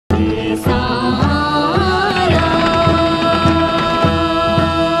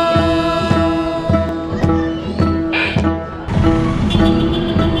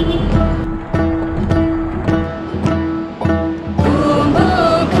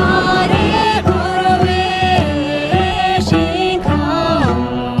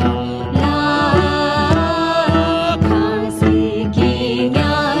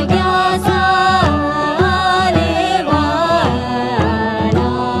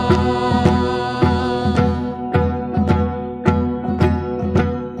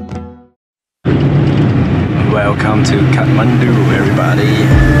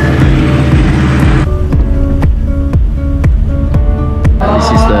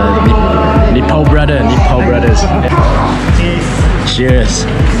Yes,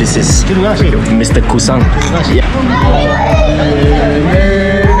 this is Mr. Kusang. Yeah.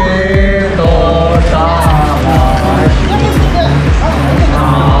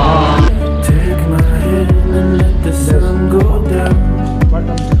 Take my hand and let the sun go down.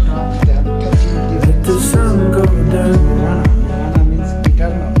 Let the sun go down.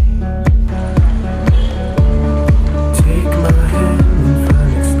 Take my hand and find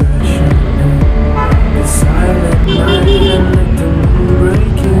expression. The silent night and let the moon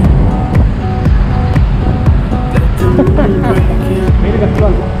break in. Let the moon break in.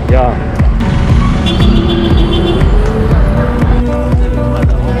 Yeah.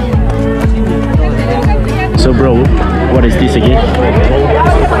 So bro, what is this again?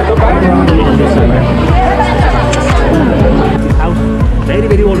 House,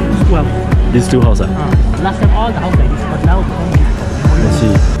 very old school house. These two houses. Last time all the house like this, but now Let's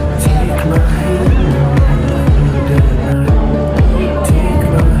see. Take my hand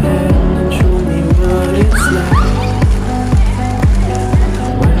and show me what it's like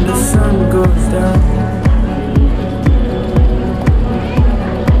when the sun goes down.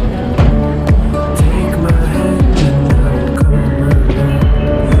 Take my hand and I'll come around.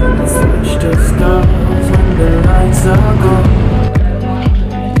 Let's watch the stars when the lights are gone.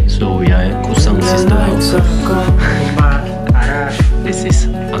 So we are at Kusang sister house. This is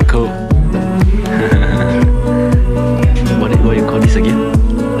uncle. what do you call this again?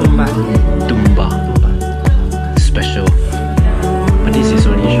 Tumba. Special. But this is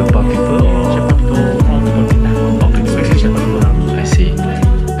only Sherpa people or all people? I see.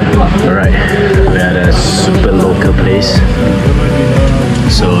 Alright, we're at a super local place.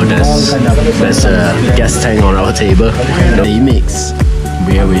 So there's a gas tank on our table. They mix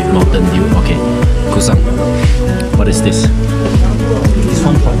beer with Mountain Dew. Okay, Kusang, what is this? this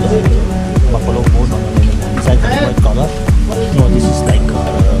one from the buffalo bone inside the white color. No, this is like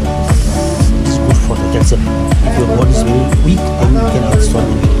it's good for the cancer. If your body is very weak, then you can add strong.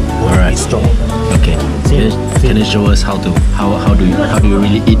 Alright. Strong. Okay, can you show us how do you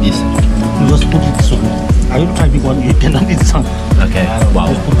really eat this? You just put it so. I will try big one. You cannot eat some. Okay, wow.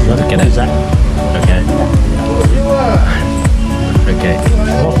 Just put the Look at it. Okay. Okay.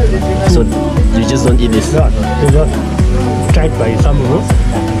 So you just don't eat this? Yeah, you just tried by some rules.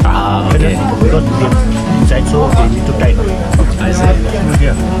 Ah, okay. Because we have inside, so they need to try. I see.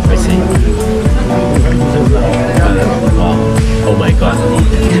 Yeah. I see. Wow. Oh my god.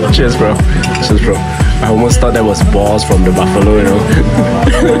 Cheers, bro. Cheers, bro. I almost thought that was balls from the buffalo, you know.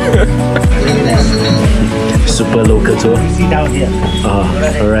 Super local tour. See down here. Oh,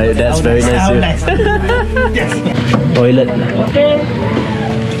 alright. That's very nice. How Here. nice. Yes. Toilet. Okay.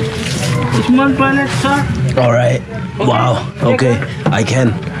 Small toilet, sir. Alright. Wow. Okay. I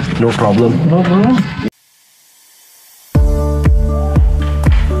can. No problem. No problem.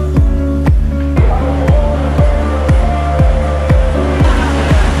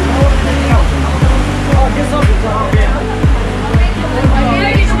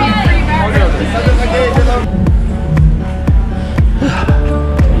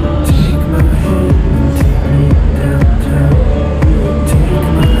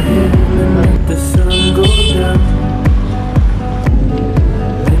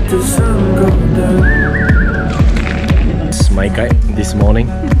 My guide this morning,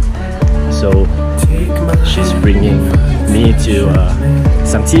 so she's bringing me to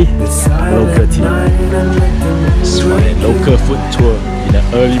some tea, local tea. It's my local food tour in the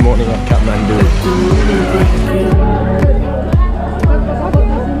early morning of Kathmandu.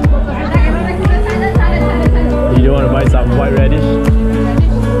 You don't want to buy some white radish?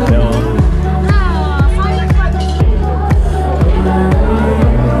 No.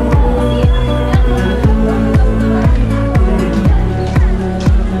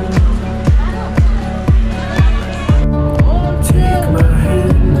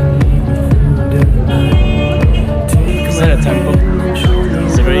 Is that a temple?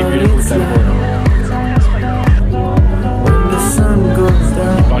 It's a very beautiful temple.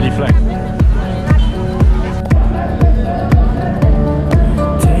 Body flag.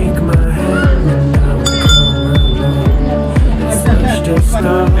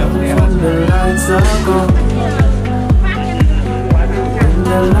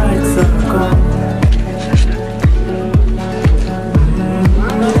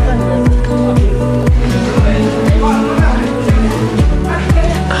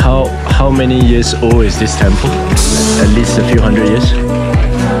 How many years old is this temple? At least a few hundred years?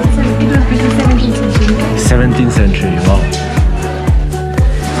 17th century, wow.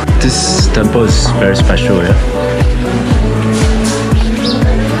 This temple is very special, yeah?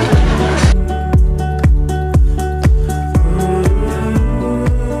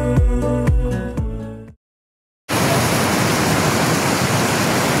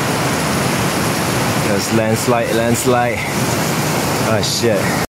 landslide. Oh shit.